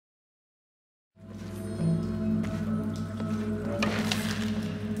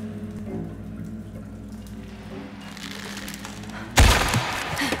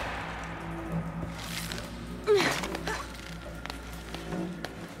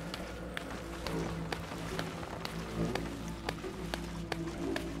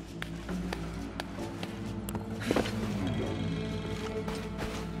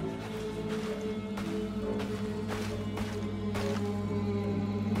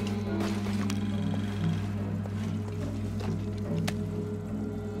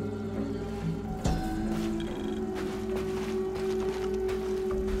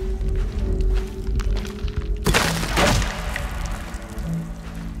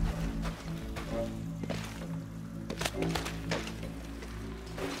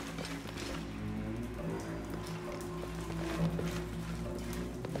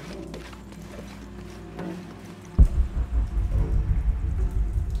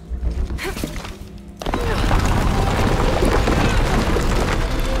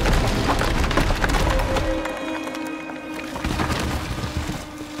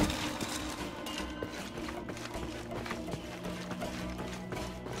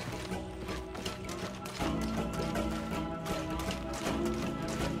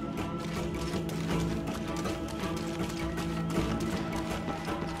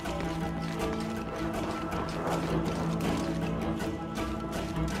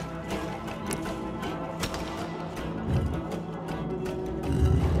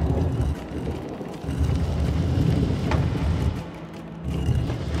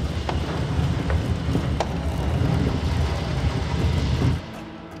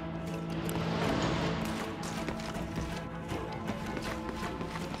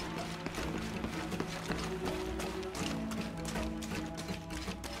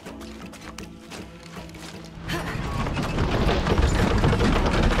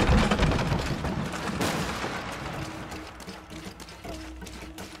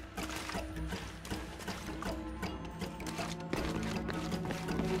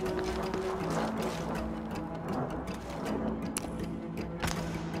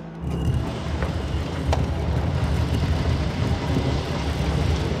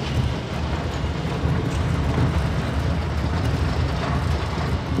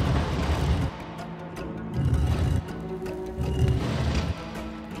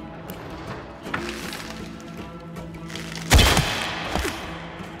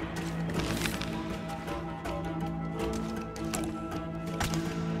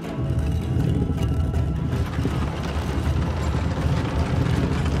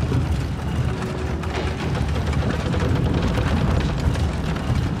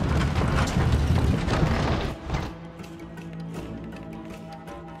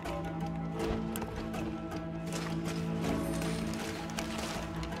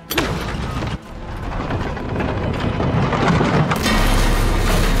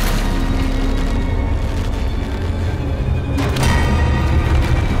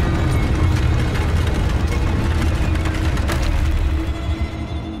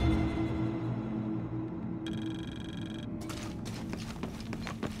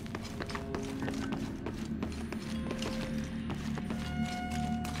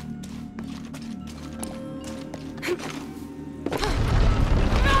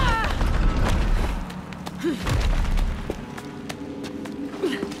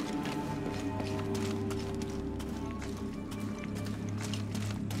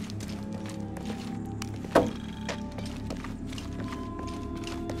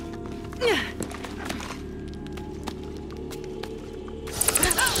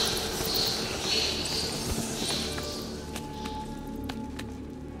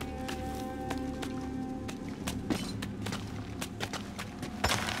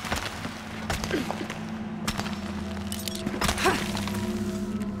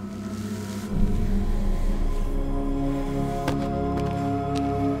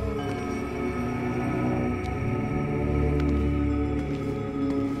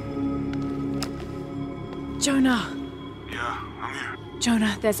Jonah! Yeah, I'm here.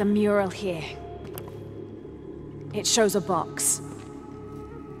 Jonah, there's a mural here. It shows a box.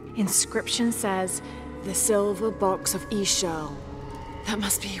 Inscription says, "The silver box of Ishal." That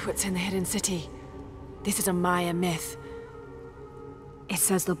must be what's in the hidden city. This is a Maya myth. It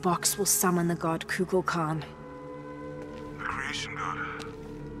says the box will summon the god Kukulkan. The creation god.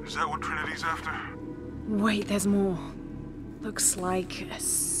 Is that what Trinity's after? Wait, there's more. Looks like a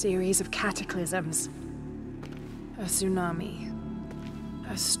series of cataclysms. A tsunami.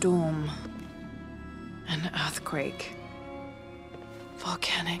 A storm. An earthquake.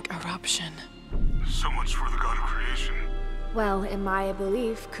 Volcanic eruption. So much for the god of creation. Well, in Maya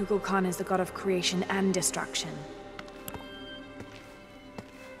belief, Kukulkan is the god of creation and destruction.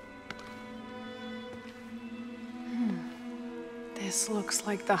 This looks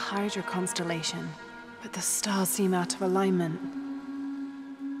like the Hydra constellation, but the stars seem out of alignment.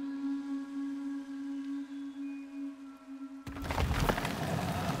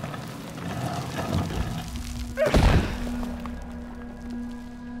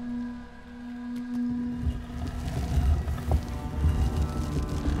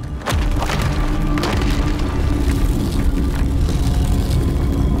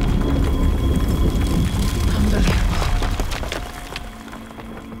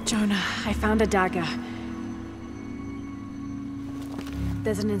 Jonah, I found a dagger.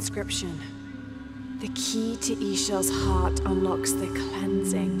 There's an inscription. The key to Ishal's heart unlocks the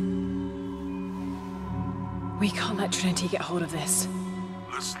cleansing. We can't let Trinity get hold of this.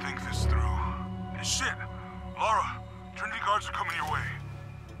 Let's think this through. Hey, shit! Laura, Trinity guards are coming your way.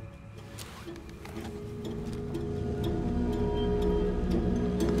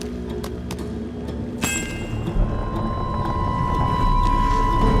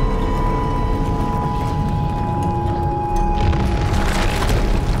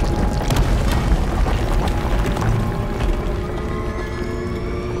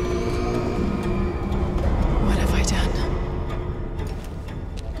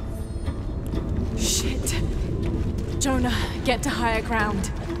 Jonah, get to higher ground.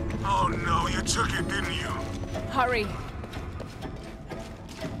 Oh no, you took it, didn't you? Hurry.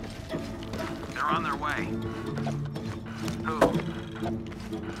 They're on their way. Who?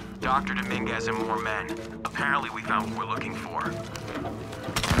 Dr. Dominguez and more men. Apparently we found what we're looking for.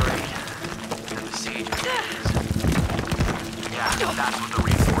 Great. And the siege begins. Yeah, that's what the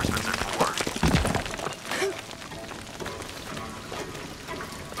reinforcements are for.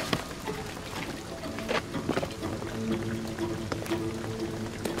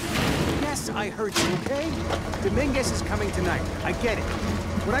 I heard you, okay? Dominguez is coming tonight. I get it.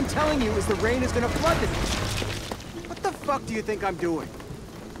 What I'm telling you is the rain is gonna flood the beach. What the fuck do you think I'm doing?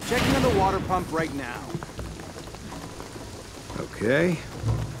 Checking on the water pump right now. Okay.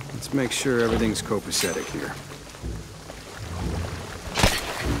 Let's make sure everything's copacetic here.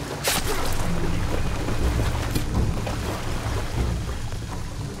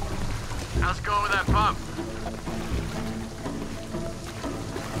 How's it going with that pump?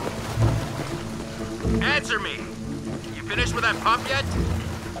 Answer me! You finished with that pump yet?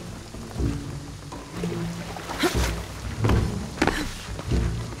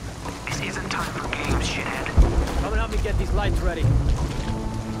 This isn't time for games, shithead. Come and help me get these lights ready.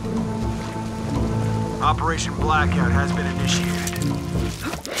 Operation Blackout has been initiated.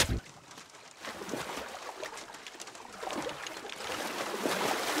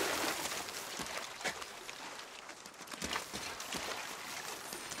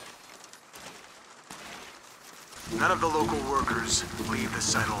 None of the local workers leave the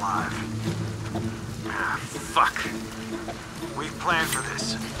site alive. Ah, fuck. We've planned for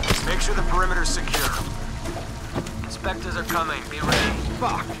this. Make sure the perimeter's secure. Inspectors are coming. Be ready.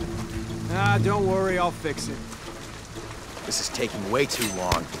 Fuck. Ah, don't worry, I'll fix it. This is taking way too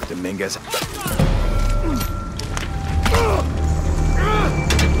long, Dominguez.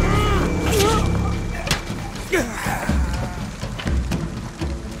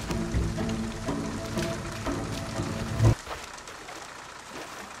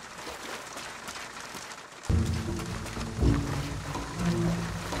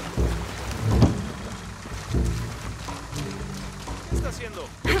 ¿Qué está haciendo?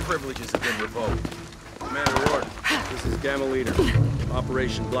 Their privileges have been revoked. Commander Ward, this is Gamma Leader.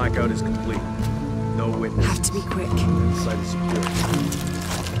 Operation Blackout is complete. No witnesses. Have to be quick. The site is secure.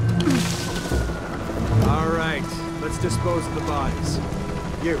 All right, let's dispose of the bodies.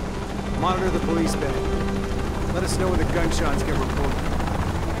 You, monitor the police bay. Let us know when the gunshots get reported.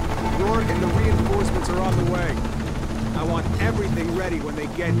 York and the reinforcements are on the way. I want everything ready when they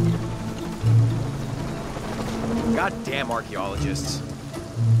get here. Goddamn archaeologists.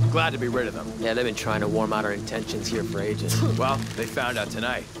 Glad to be rid of them. Yeah, they've been trying to warm out our intentions here for ages. Well, they found out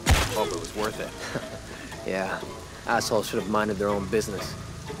tonight. Hope it was worth it. Yeah, assholes should have minded their own business.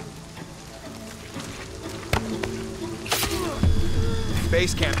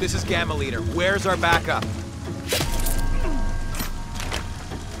 Base camp, this is Gamma Leader. Where's our backup?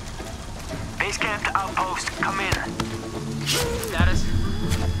 Base camp to outpost. Come in. Status?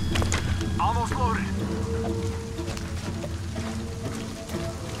 Almost loaded.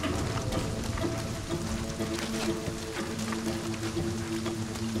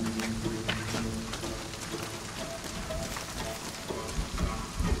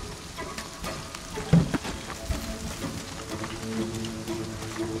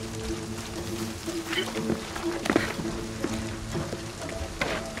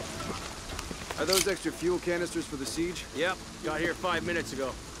 Are those extra fuel canisters for the siege? Yep, got here 5 minutes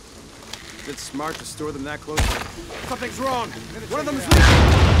ago. Is it smart to store them that close? Something's wrong. One of them is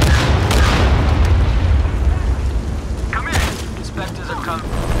Come in. Inspectors have come.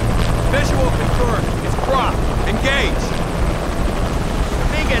 Visual confirmed. It's Croft. Engage.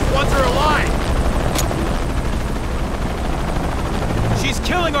 Dominguez wants her alive. She's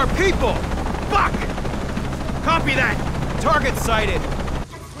killing our people. Fuck! Copy that. Target sighted.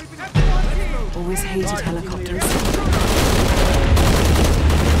 Always hated helicopters.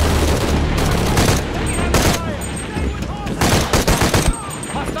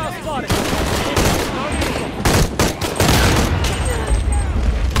 hostile spotted.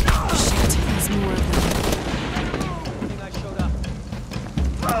 Shit, there's more of them.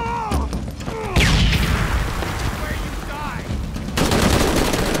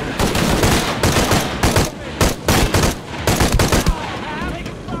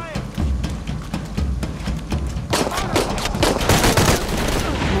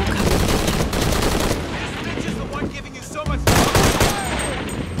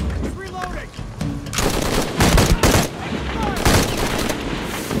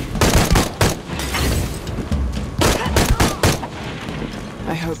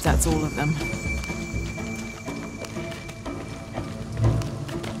 I hope that's all of them.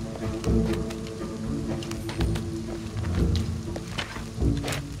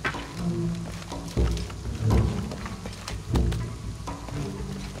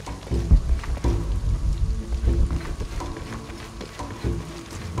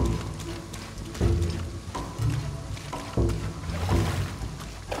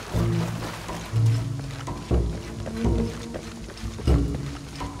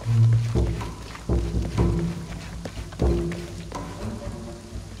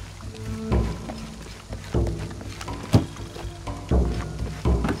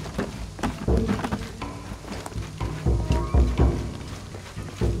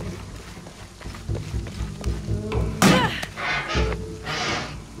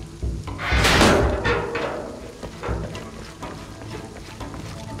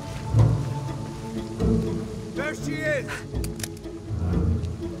 There she is!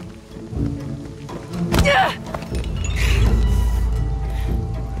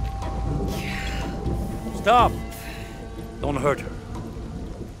 Stop! Don't hurt her.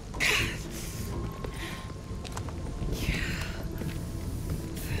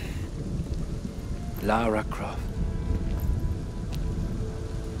 Lara Croft.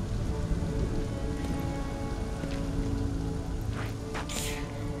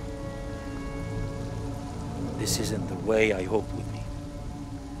 This isn't the way I hoped would be.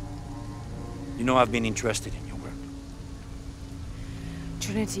 You know I've been interested in your work.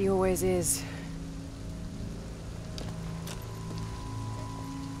 Trinity always is.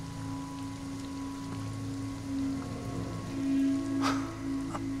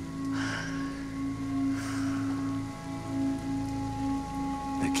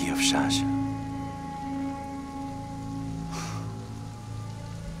 The key of Shasha.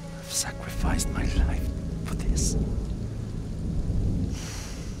 I've sacrificed my life for this.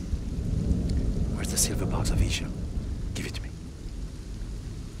 Where's the silver box of Isha? Give it to me.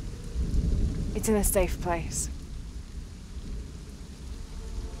 It's in a safe place.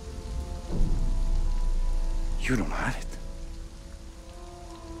 You don't have it.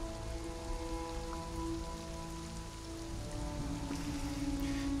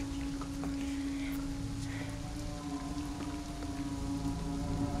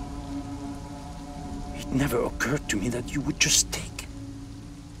 never occurred to me that you would just take.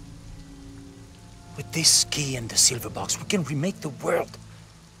 With this key and the silver box, we can remake the world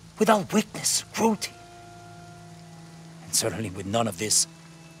without weakness, cruelty. And certainly with none of this.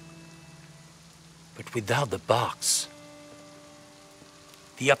 But without the box,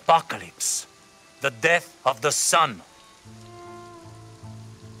 the apocalypse, the death of the sun.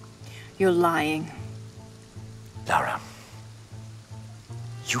 You're lying. Lara,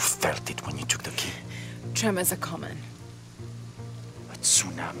 you felt it when you took the key. Tremors are common. A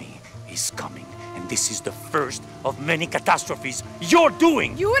tsunami is coming, and this is the first of many catastrophes you're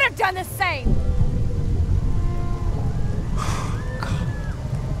doing! You would have done the same!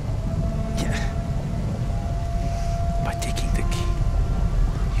 By taking the key,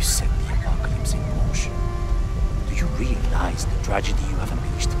 you set the apocalypse in motion. Do you realize the tragedy you have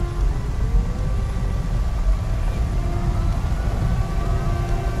unleashed?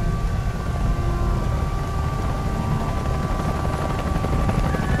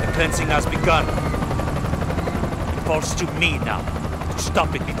 The cleansing has begun. It falls to me now to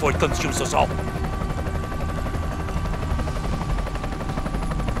stop it before it consumes us all.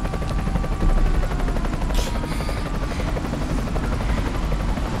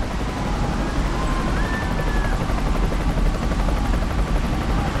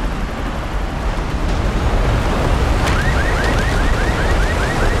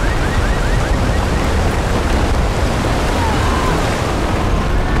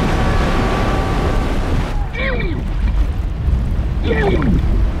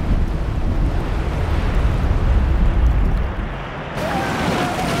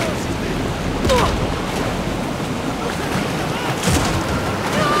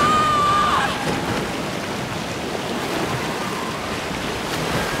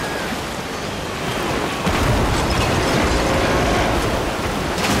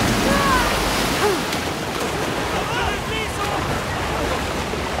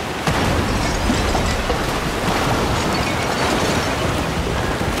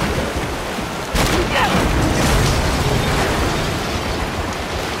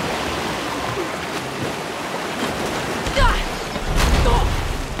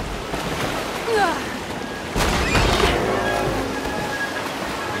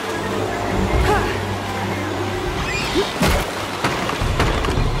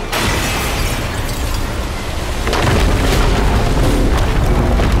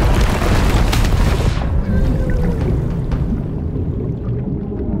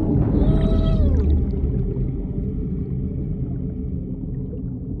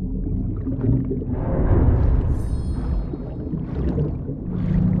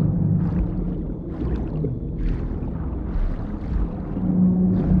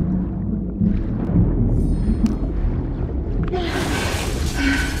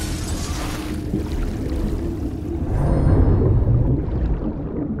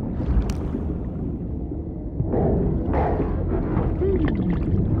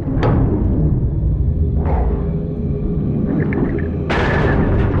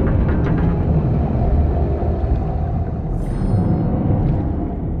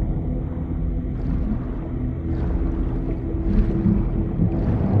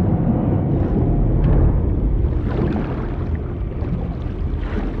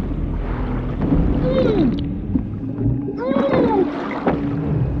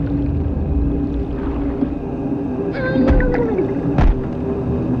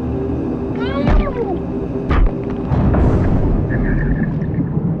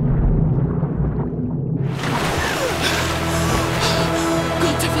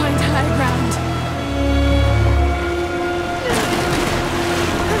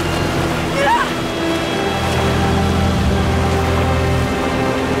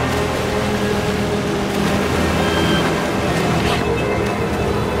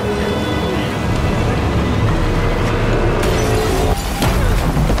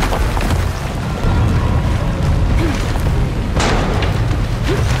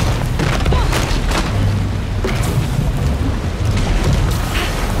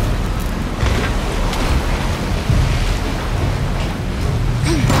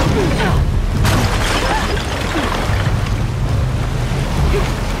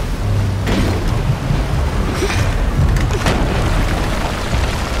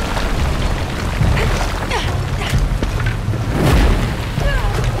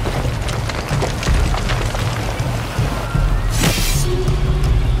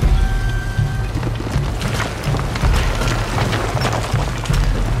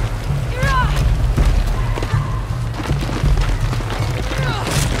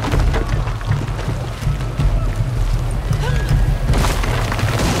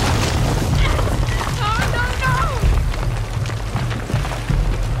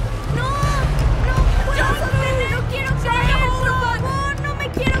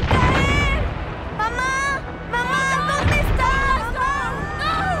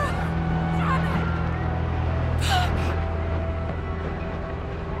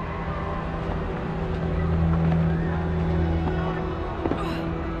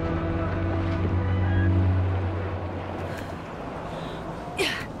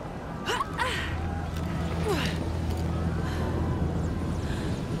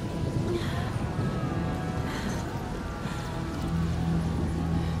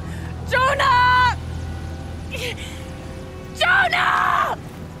 Jonah! Jonah!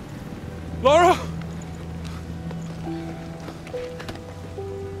 Lara!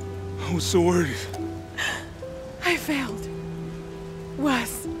 I was so worried. I failed.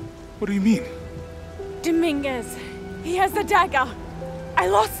 Worse. What do you mean? Dominguez. He has the dagger. I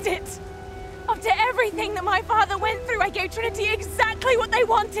lost it. After everything that my father went through, I gave Trinity exactly what they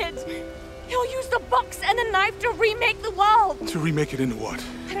wanted. He'll use the box and the knife to remake the world. To remake it into what?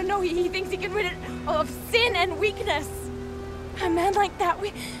 I don't know, he thinks he can rid it of sin and weakness. A man like that,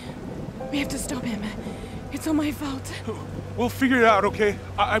 we have to stop him. It's all my fault. We'll figure it out, okay?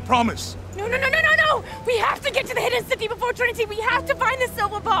 I promise. No! We have to get to the hidden city before Trinity. We have to find the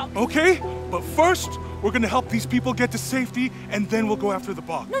silver box. Okay, but first, we're gonna help these people get to safety, and then we'll go after the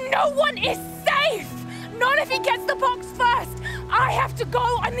box. No one is safe! Not if he gets the box first! I have to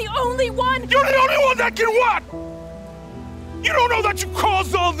go! I'm the only one! You're the only one that can what? You don't know that you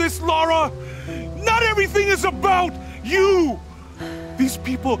caused all this, Lara! Not everything is about you! These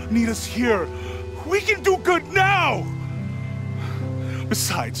people need us here. We can do good now!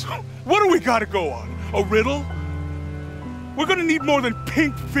 Besides, what do we gotta go on? A riddle? We're gonna need more than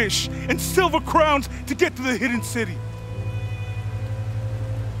pink fish and silver crowns to get to the hidden city.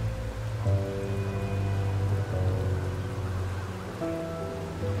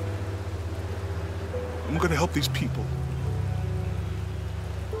 I'm gonna help these people.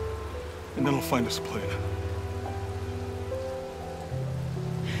 And then I'll find us a plane.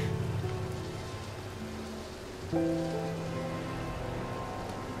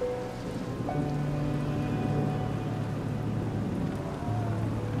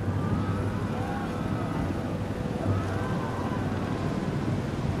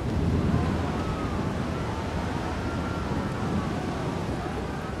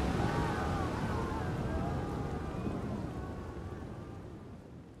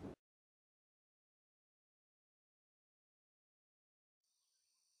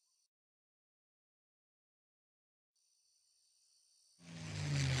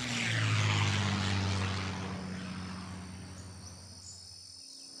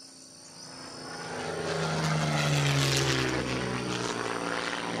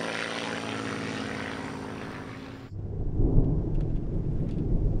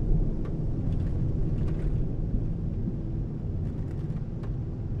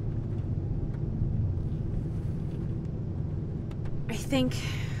 I think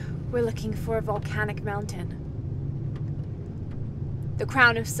we're looking for a volcanic mountain. The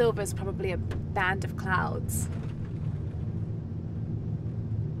crown of silver is probably a band of clouds.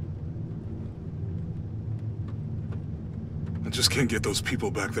 I just can't get those people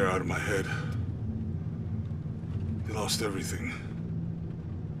back there out of my head. They lost everything.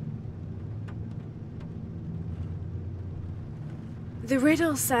 The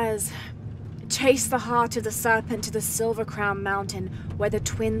riddle says, chase the heart of the serpent to the Silver Crown Mountain where the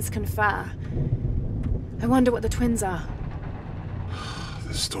twins confer. I wonder what the twins are.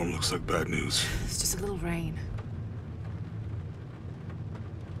 This storm looks like bad news. It's just a little rain.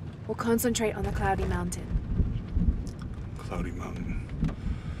 We'll concentrate on the Cloudy Mountain. Cloudy Mountain.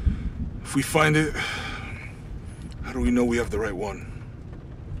 If we find it, how do we know we have the right one?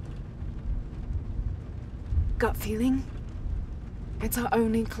 Gut feeling? It's our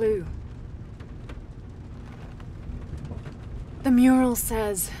only clue. The mural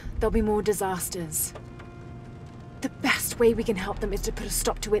says there'll be more disasters. The best way we can help them is to put a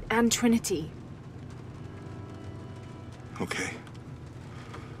stop to it and Trinity. Okay.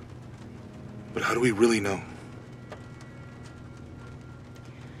 But how do we really know?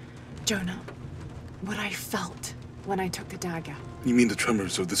 Jonah, what I felt when I took the dagger. You mean the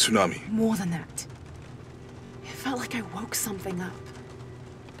tremors of the tsunami? More than that. It felt like I woke something up.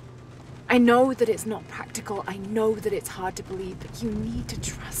 I know that it's not practical, I know that it's hard to believe, but you need to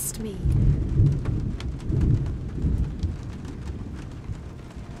trust me.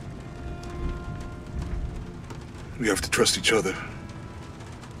 We have to trust each other.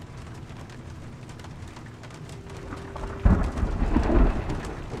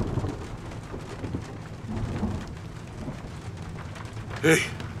 Hey,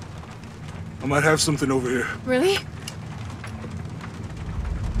 I might have something over here. Really?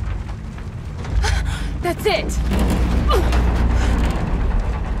 That's it!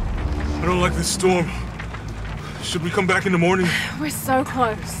 I don't like this storm. Should we come back in the morning? We're so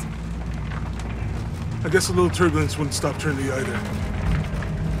close. I guess a little turbulence wouldn't stop Trinity either.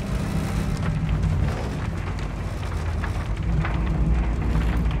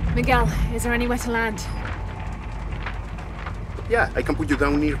 Miguel, is there anywhere to land? Yeah, I can put you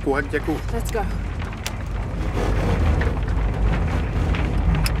down near Kuak Yaku. Let's go.